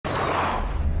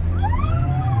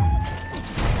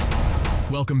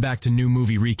Welcome back to New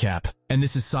Movie Recap, and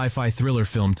this is sci-fi thriller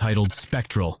film titled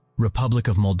Spectral, Republic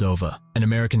of Moldova. An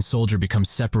American soldier becomes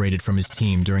separated from his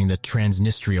team during the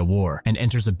Transnistria War and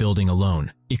enters a building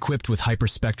alone. Equipped with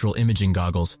hyperspectral imaging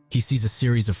goggles, he sees a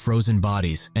series of frozen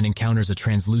bodies and encounters a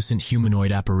translucent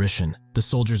humanoid apparition. The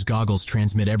soldier's goggles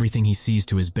transmit everything he sees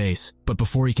to his base, but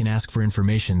before he can ask for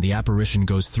information, the apparition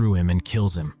goes through him and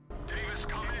kills him. Davis,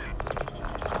 come in.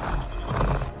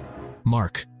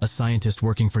 Mark, a scientist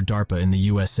working for DARPA in the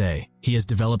USA. He has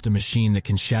developed a machine that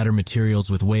can shatter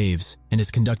materials with waves and is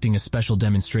conducting a special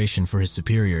demonstration for his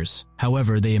superiors.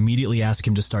 However, they immediately ask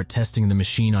him to start testing the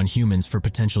machine on humans for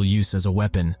potential use as a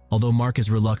weapon. Although Mark is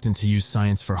reluctant to use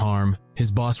science for harm,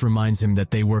 his boss reminds him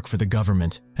that they work for the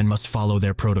government and must follow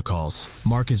their protocols.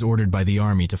 Mark is ordered by the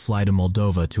army to fly to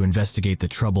Moldova to investigate the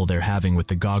trouble they're having with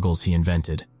the goggles he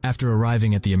invented. After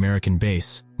arriving at the American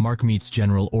base, Mark meets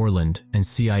General Orland and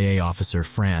CIA officer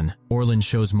Fran. Orland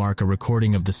shows Mark a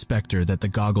recording of the Spectre that the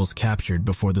goggles captured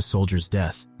before the soldier's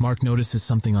death. Mark notices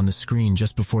something on the screen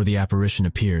just before the apparition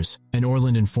appears, and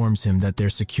Orland informs him that their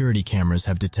security cameras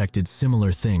have detected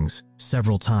similar things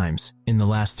several times in the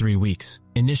last 3 weeks.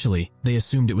 Initially, they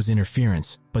assumed it was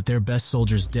interference, but their best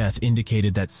soldier's death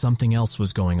indicated that something else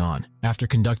was going on. After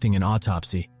conducting an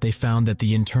autopsy, they found that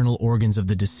the internal organs of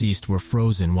the deceased were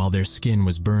frozen while their skin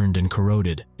was burned and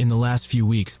corroded. In the last few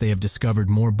weeks, they have discovered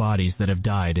more bodies that have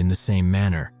died in the same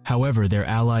manner. However, their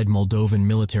allied Moldovan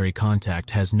military contact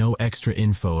has no extra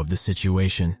info of the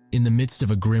situation. In the midst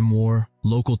of a grim war,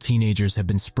 local teenagers have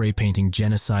been spray painting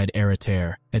genocide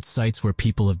Eritrea at sites where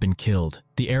people have been killed.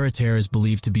 The Eritrea is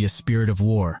believed to be a spirit of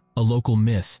war, a local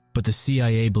myth, but the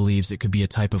CIA believes it could be a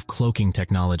type of cloaking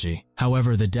technology.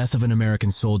 However, the death of an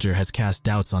American soldier has cast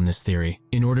doubts on this theory.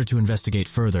 In order to investigate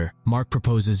further, Mark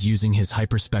proposes using his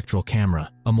hyperspectral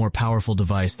camera, a more powerful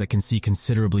device that can see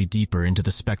considerably deeper into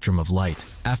the spectrum of light.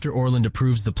 After Orland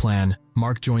approves the plan,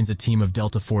 Mark joins a team of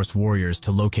Delta Force warriors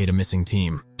to locate a missing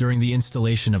team. During the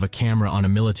installation of a camera on a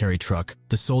military truck,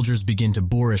 the soldiers begin to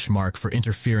boorish Mark for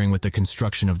interfering with the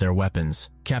construction of their weapons.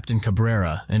 Captain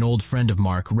Cabrera, an old friend of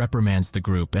Mark, reprimands the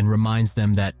group and reminds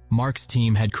them that Mark's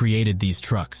team had created these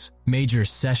trucks. Major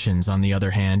Sessions, on the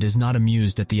other hand, is not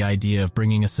amused at the idea of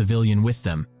bringing a civilian with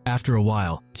them. After a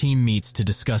while, team meets to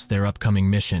discuss their upcoming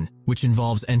mission, which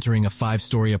involves entering a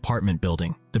 5-story apartment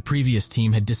building. The previous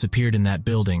team had disappeared in that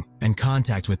building, and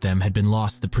contact with them had been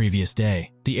lost the previous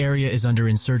day. The area is under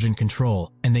insurgent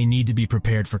control, and they need to be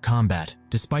prepared for combat.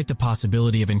 Despite the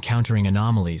possibility of encountering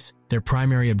anomalies, their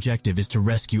primary objective is to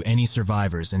rescue any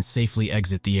survivors and safely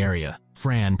exit the area.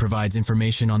 Fran provides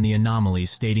information on the anomalies,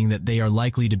 stating that they are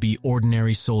likely to be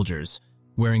ordinary soldiers,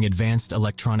 wearing advanced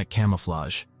electronic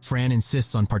camouflage. Fran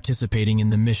insists on participating in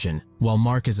the mission, while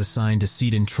Mark is assigned to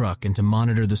seat in truck and to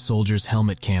monitor the soldiers'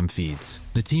 helmet cam feeds.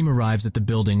 The team arrives at the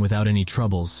building without any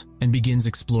troubles and begins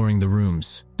exploring the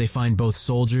rooms. They find both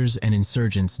soldiers and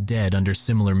insurgents dead under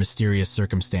similar mysterious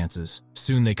circumstances.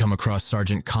 Soon they come across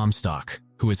Sergeant Comstock,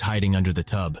 who is hiding under the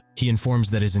tub. He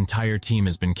informs that his entire team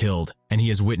has been killed, and he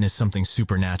has witnessed something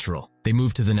supernatural. They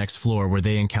move to the next floor where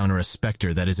they encounter a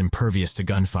Spectre that is impervious to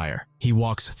gunfire. He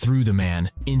walks through the man,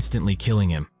 instantly killing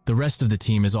him. The rest of the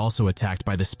team is also attacked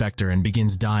by the Spectre and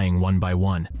begins dying one by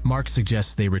one. Mark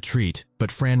suggests they retreat,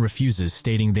 but Fran refuses,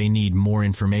 stating they need more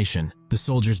information. The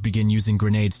soldiers begin using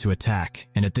grenades to attack,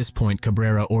 and at this point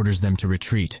Cabrera orders them to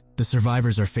retreat. The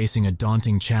survivors are facing a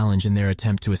daunting challenge in their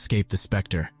attempt to escape the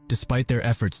Spectre. Despite their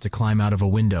efforts to climb out of a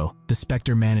window, the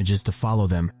Spectre manages to follow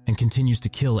them and continues to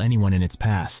kill anyone in its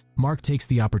path. Mark takes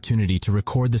the opportunity to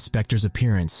record the Spectre's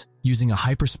appearance using a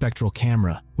hyperspectral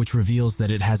camera, which reveals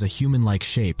that it has a human-like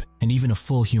shape and even a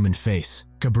full human face.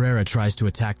 Cabrera tries to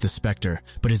attack the Spectre,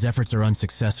 but his efforts are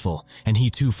unsuccessful, and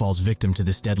he too falls victim to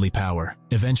this deadly power.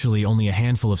 Eventually, only a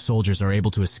handful of soldiers are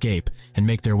able to escape and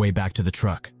make their way back to the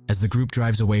truck. As the group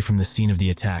drives away from the scene of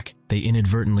the attack, they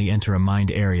inadvertently enter a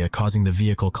mined area, causing the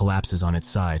vehicle collapses on its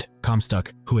side.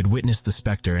 Comstock, who had witnessed the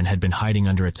Spectre and had been hiding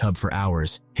under a tub for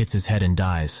hours, hits his head and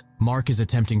dies. Mark is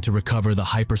attempting to recover the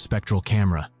hyperspectral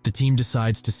camera. The team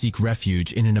decides to seek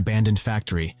refuge in an abandoned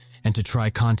factory and to try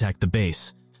contact the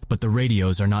base, but the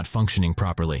radios are not functioning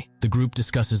properly. The group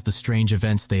discusses the strange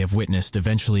events they have witnessed,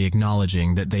 eventually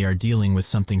acknowledging that they are dealing with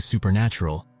something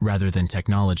supernatural rather than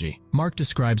technology. Mark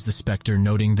describes the Spectre,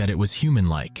 noting that it was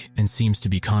human-like and seems to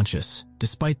be conscious.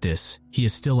 Despite this, he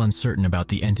is still uncertain about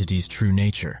the entity's true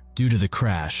nature. Due to the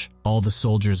crash, all the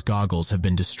soldiers' goggles have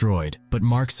been destroyed, but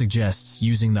Mark suggests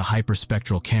using the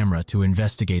hyperspectral camera to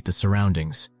investigate the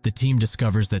surroundings. The team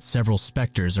discovers that several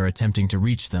Spectres are attempting to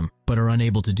reach them, but are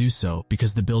unable to do so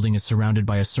because the building is surrounded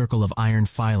by a circle of iron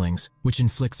filings siblings, which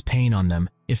inflicts pain on them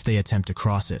if they attempt to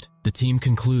cross it. The team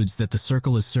concludes that the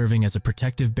circle is serving as a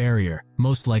protective barrier,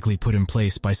 most likely put in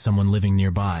place by someone living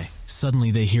nearby.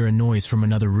 Suddenly they hear a noise from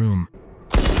another room.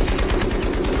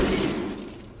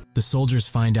 The soldiers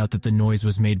find out that the noise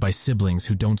was made by siblings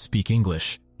who don't speak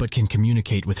English, but can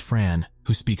communicate with Fran,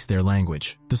 who speaks their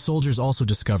language. The soldiers also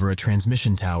discover a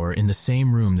transmission tower in the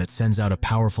same room that sends out a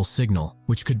powerful signal,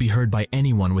 which could be heard by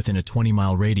anyone within a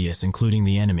 20-mile radius, including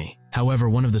the enemy. However,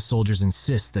 one of the soldiers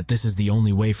insists that this is the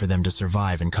only way for them to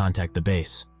survive and contact the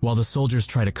base. While the soldiers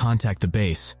try to contact the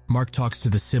base, Mark talks to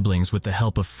the siblings with the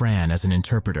help of Fran as an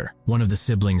interpreter. One of the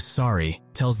siblings, Sari,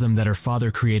 tells them that her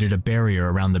father created a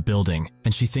barrier around the building,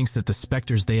 and she thinks that the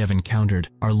specters they have encountered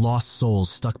are lost souls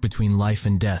stuck between life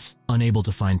and death, unable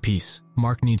to find peace.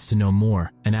 Mark needs to know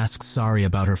more and asks Sari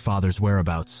about her father's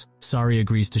whereabouts. Sari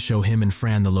agrees to show him and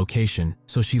Fran the location,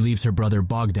 so she leaves her brother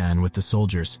Bogdan with the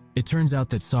soldiers. It turns out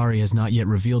that Sari has not yet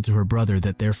revealed to her brother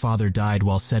that their father died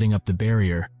while setting up the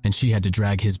barrier, and she had to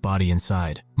drag his body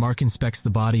inside. Mark inspects the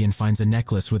body and finds a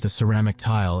necklace with a ceramic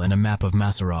tile and a map of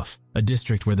Masarov, a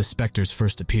district where the specters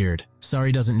first appeared.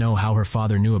 Sari doesn't know how her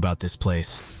father knew about this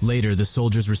place. Later, the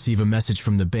soldiers receive a message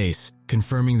from the base,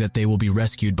 confirming that they will be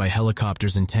rescued by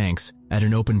helicopters and tanks at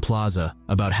an open plaza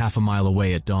about half a mile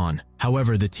away at dawn.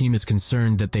 However, the team is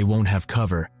concerned that they won't have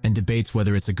cover and debates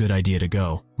whether it's a good idea to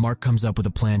go. Mark comes up with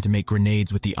a plan to make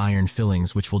grenades with the iron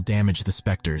fillings which will damage the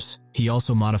specters. He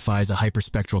also modifies a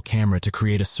hyperspectral camera to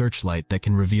create a searchlight that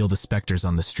can reveal the specters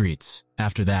on the streets.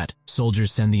 After that,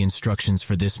 soldiers send the instructions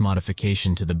for this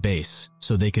modification to the base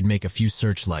so they could make a few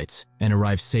searchlights and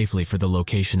arrive safely for the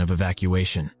location of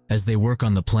evacuation. As they work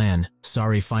on the plan,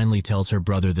 Sari finally tells her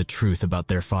brother the truth about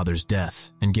their father's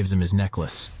death and gives him his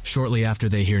necklace. Shortly after,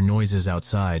 they hear noises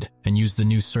outside and use the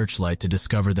new searchlight to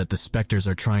discover that the specters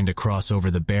are trying to cross over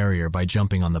the barrier by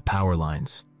jumping on the power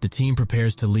lines. The team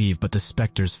prepares to leave, but the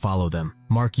specters follow them.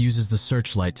 Mark uses the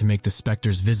searchlight to make the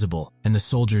specters visible, and the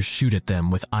soldiers shoot at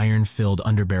them with iron-filled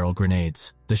underbarrel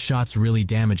grenades. The shots really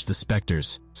damage the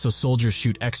specters, so soldiers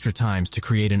shoot extra times to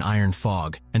create an iron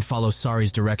fog and follow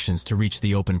Sari's directions to reach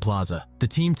the open plaza. The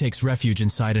team takes refuge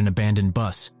inside an abandoned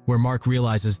bus, where Mark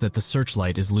realizes that the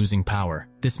searchlight is losing power.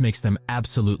 This makes them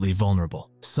absolutely vulnerable.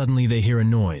 Suddenly they hear a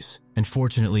noise, and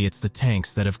fortunately it's the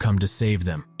tanks that have come to save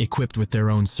them, equipped with their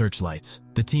own searchlights.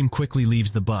 The team quickly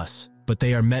leaves the bus, but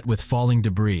they are met with falling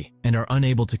debris and are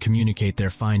unable to communicate their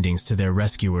findings to their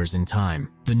rescuers in time.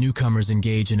 The newcomers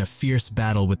engage in a fierce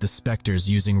battle with the specters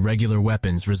using regular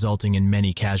weapons, resulting in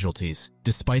many casualties.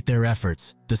 Despite their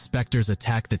efforts, the specters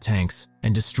attack the tanks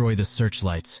and destroy the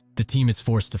searchlights. The team is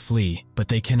forced to flee, but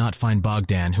they cannot find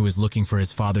Bogdan, who is looking for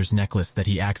his father's necklace that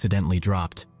he accidentally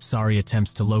dropped. Sari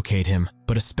attempts to locate him,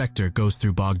 but a specter goes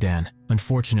through Bogdan.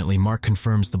 Unfortunately, Mark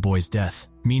confirms the boy's death.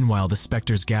 Meanwhile, the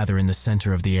specters gather in the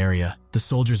center of the area. The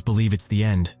soldiers believe it's the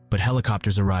end, but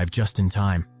helicopters arrive just in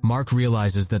time. Mark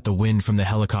realizes that the wind from the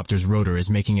helicopter's rotor is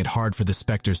making it hard for the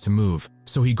specters to move,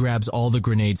 so he grabs all the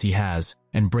grenades he has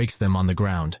and breaks them on the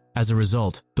ground. As a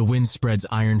result, the wind spreads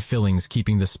iron fillings,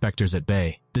 keeping the specters at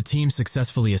bay. The team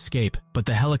successfully escape, but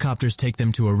the helicopters take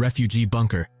them to a refugee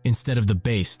bunker instead of the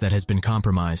base that has been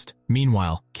compromised.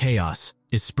 Meanwhile, chaos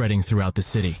is spreading throughout the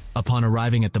city. Upon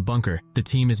arriving at the bunker, the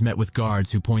team is met with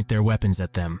guards who point their weapons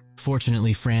at them.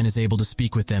 Fortunately, Fran is able to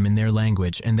speak with them in their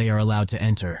language and they are allowed to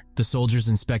enter. The soldiers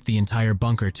inspect the entire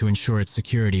bunker to ensure its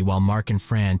security, while Mark and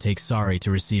Fran take Sari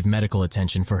to receive medical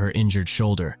attention for her injured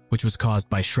shoulder, which was caused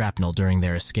by shrapnel during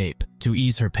their escape. To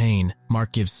ease her pain,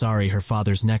 Mark gives Sari her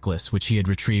father's necklace, which he had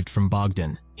retrieved from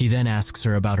Bogdan. He then asks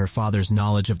her about her father's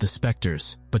knowledge of the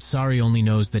specters, but Sari only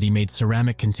knows that he made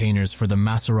ceramic containers for the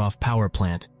Masarov power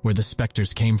plant, where the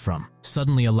specters came from.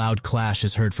 Suddenly a loud clash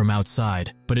is heard from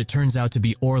outside, but it turns out to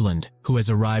be Orland, who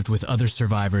has arrived with other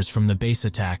survivors from the base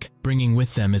attack, bringing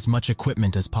with them as much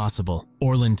equipment as possible.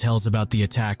 Orland tells about the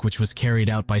attack, which was carried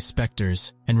out by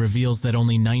specters, and reveals that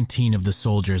only 19 of the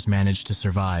soldiers managed to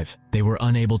survive. They were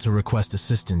unable to request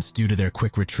assistance due to their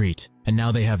quick retreat, and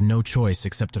now they have no choice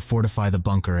except to fortify the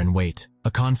bunker and wait.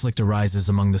 A conflict arises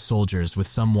among the soldiers, with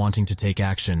some wanting to take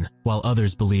action, while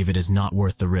others believe it is not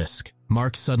worth the risk.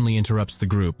 Mark suddenly interrupts the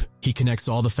group. He connects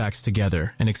all the facts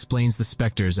together and explains the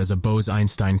specters as a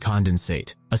Bose-Einstein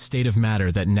condensate, a state of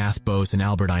matter that Nath Bose and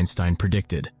Albert Einstein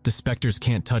predicted. The specters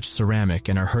can't touch ceramic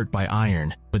and are hurt by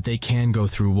iron, but they can go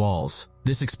through walls.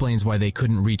 This explains why they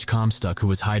couldn't reach Comstock, who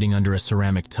was hiding under a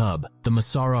ceramic tub. The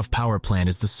Masarov power plant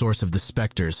is the source of the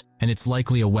specters, and it's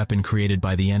likely a weapon created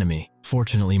by the enemy.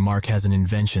 Fortunately, Mark has an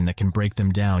invention that can break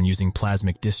them down using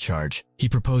plasmic discharge. He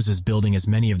proposes building as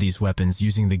many of these weapons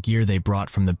using the gear they brought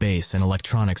from the base and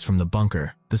electronics from the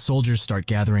bunker. The soldiers start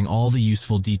gathering all the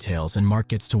useful details and Mark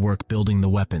gets to work building the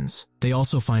weapons. They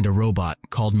also find a robot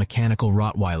called Mechanical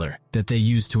Rottweiler that they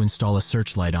use to install a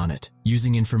searchlight on it.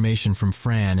 Using information from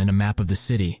Fran and a map of the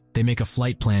city, they make a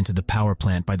flight plan to the power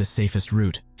plant by the safest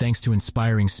route. Thanks to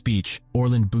inspiring speech,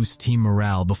 Orland boosts team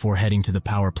morale before heading to the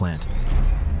power plant.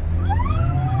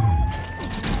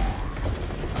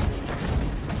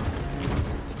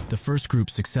 The first group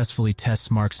successfully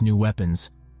tests Mark's new weapons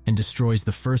and destroys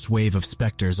the first wave of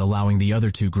Spectres, allowing the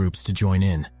other two groups to join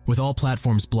in. With all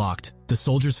platforms blocked, the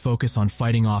soldiers focus on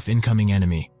fighting off incoming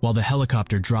enemy, while the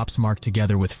helicopter drops Mark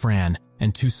together with Fran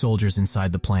and two soldiers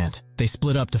inside the plant. They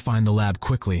split up to find the lab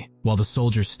quickly, while the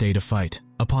soldiers stay to fight.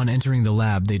 Upon entering the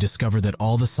lab, they discover that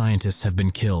all the scientists have been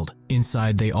killed.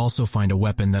 Inside, they also find a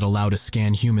weapon that allows to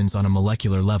scan humans on a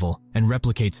molecular level and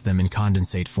replicates them in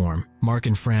condensate form. Mark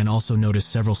and Fran also notice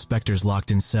several Spectres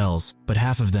locked in cells, but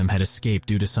half of them had escaped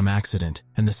due to some accident,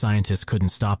 and the scientists couldn't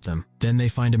stop them. Then they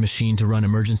find a machine to run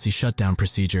emergency shutdown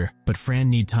procedure, but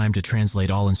Fran needs time to translate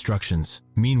all instructions.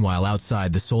 Meanwhile,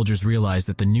 outside, the soldiers realize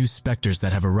that the new Spectres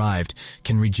that have arrived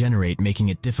can regenerate, making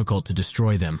it difficult to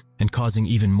destroy them, and causing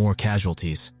even more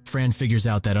casualties. Fran figures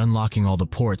out that unlocking all the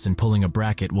ports and pulling a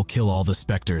bracket will kill all the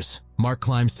Spectres. Mark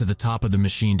climbs to the top of the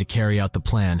machine to carry out the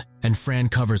plan, and Fran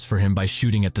covers for him by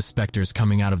shooting at the Spectres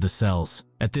coming out of the cells.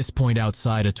 At this point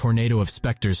outside, a tornado of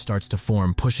Spectres starts to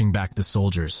form, pushing back the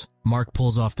soldiers. Mark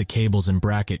pulls off the cables and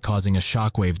bracket, causing a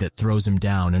shockwave that throws him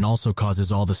down and also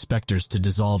causes all the Spectres to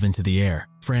dissolve into the air.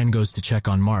 Fran goes to check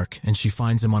on Mark, and she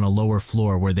finds him on a lower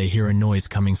floor where they hear a noise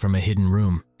coming from a hidden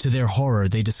room. To their horror,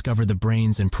 they discover the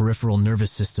brains and peripheral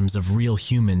nervous systems of real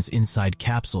humans inside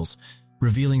capsules,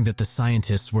 revealing that the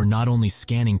scientists were not only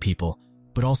scanning people,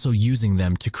 but also using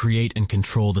them to create and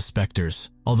control the Spectres.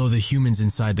 Although the humans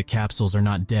inside the capsules are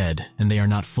not dead, and they are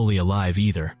not fully alive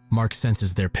either, Mark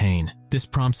senses their pain. This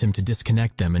prompts him to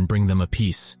disconnect them and bring them a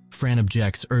peace. Fran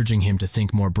objects, urging him to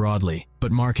think more broadly,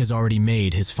 but Mark has already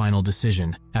made his final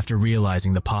decision after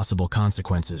realizing the possible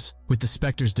consequences. With the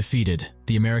Spectres defeated,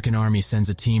 the American army sends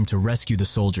a team to rescue the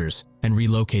soldiers and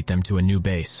relocate them to a new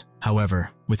base.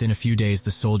 However, within a few days,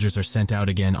 the soldiers are sent out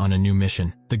again on a new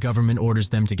mission. The government orders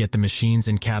them to get the machines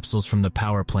and capsules from the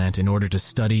power plant in order to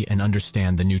study and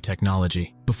understand the new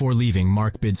technology. Before leaving,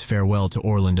 Mark bids farewell to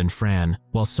Orland and Fran,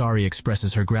 while Sari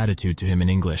expresses her gratitude to him in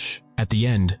English. At the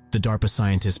end, the DARPA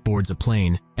scientist boards a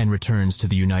plane and returns to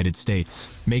the United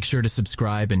States. Make sure to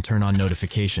subscribe and turn on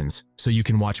notifications so you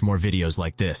can watch more videos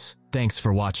like this. Thanks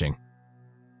for watching.